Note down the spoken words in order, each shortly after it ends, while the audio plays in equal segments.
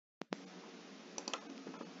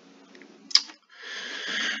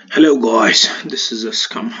Hello guys, this is a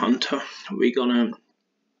scam hunter. We're gonna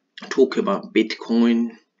talk about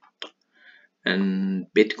Bitcoin, and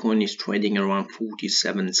Bitcoin is trading around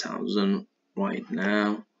 47,000 right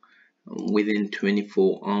now. Within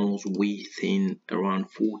 24 hours within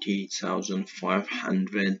around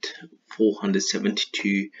 48,500,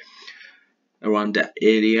 472, around that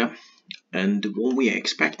area. And what we are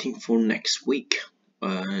expecting for next week,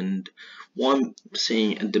 and what I'm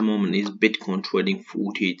saying at the moment is Bitcoin trading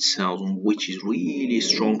 48,000, which is really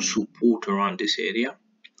strong support around this area.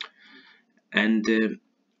 And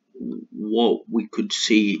what we could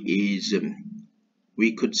see is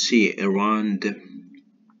we could see around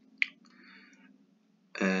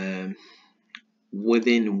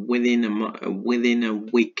within a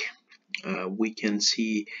week, we can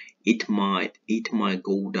see it might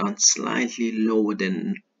go down slightly lower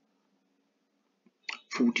than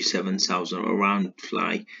 47,000, around,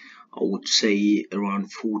 like I would say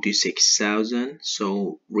around 46,000.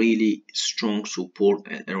 So really strong support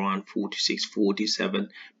at around 46, 47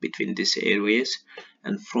 between these areas,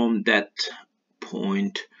 and from that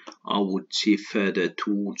point I would see further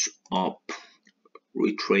towards up,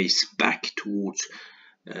 retrace back towards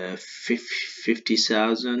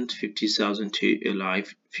 50,000 to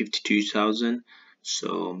alive 52,000.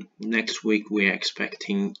 So next week we're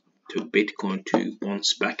expecting to Bitcoin to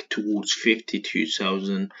bounce back towards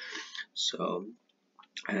 52,000. So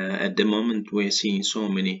at the moment we're seeing so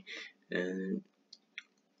many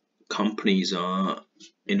companies are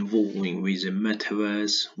involving with the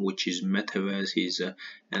metaverse, which is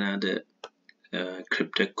another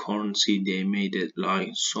cryptocurrency. They made it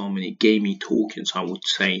like so many gaming tokens. I would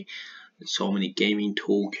say so many gaming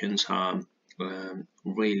tokens are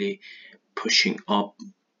really pushing up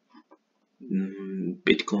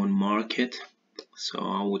Bitcoin market. So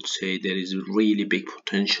I would say there is really big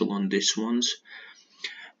potential on this ones.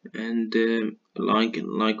 And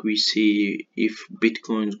like we see, if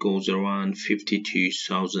Bitcoin goes around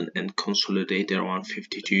 52,000 and consolidate around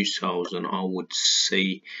 52,000, I would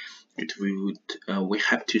say we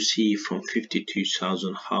have to see from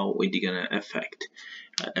 52,000 how it's gonna affect.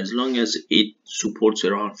 As long as it supports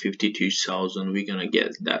around 52,000, we're gonna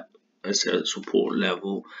get that as a support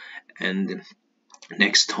level, and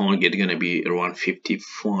next target gonna be around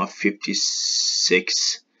 55,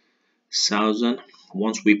 56,000.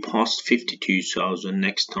 Once we pass 52,000,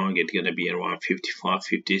 next target gonna be around 55,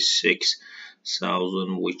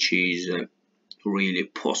 56,000, which is really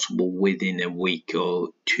possible within a week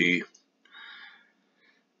or two.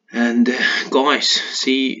 And guys,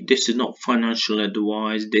 see, this is not financial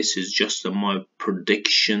advice, this is just my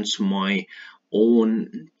predictions, my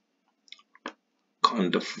own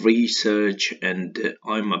kind of research. And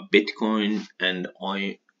I'm a Bitcoin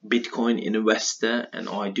investor, and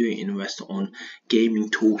I do invest on gaming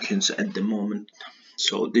tokens at the moment.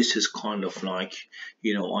 So this is kind of like,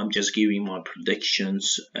 I'm just giving my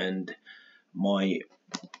predictions, and my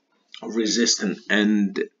resistance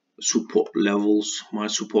and support levels. My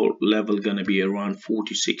support level gonna be around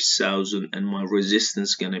 46,000, and my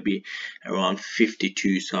resistance gonna be around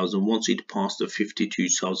 52,000. Once it passed the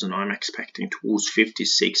 52,000, I'm expecting towards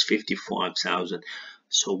 56, 55,000.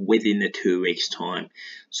 So within a 2 weeks time.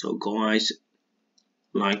 So guys,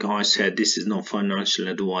 like I said, this is not financial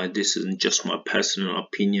advice, this isn't just my personal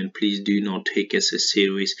opinion. Please do not take us as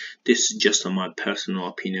serious. This is just my personal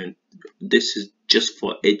opinion. This is just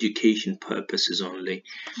for education purposes only,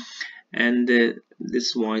 and this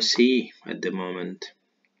is what I see at the moment.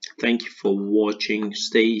 Thank you for watching.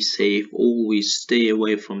 Stay safe, always stay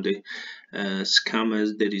away from the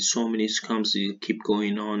scammers. There is so many scams that keep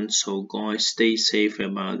going on, so guys, stay safe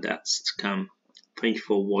about that scam. Thank you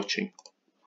for watching.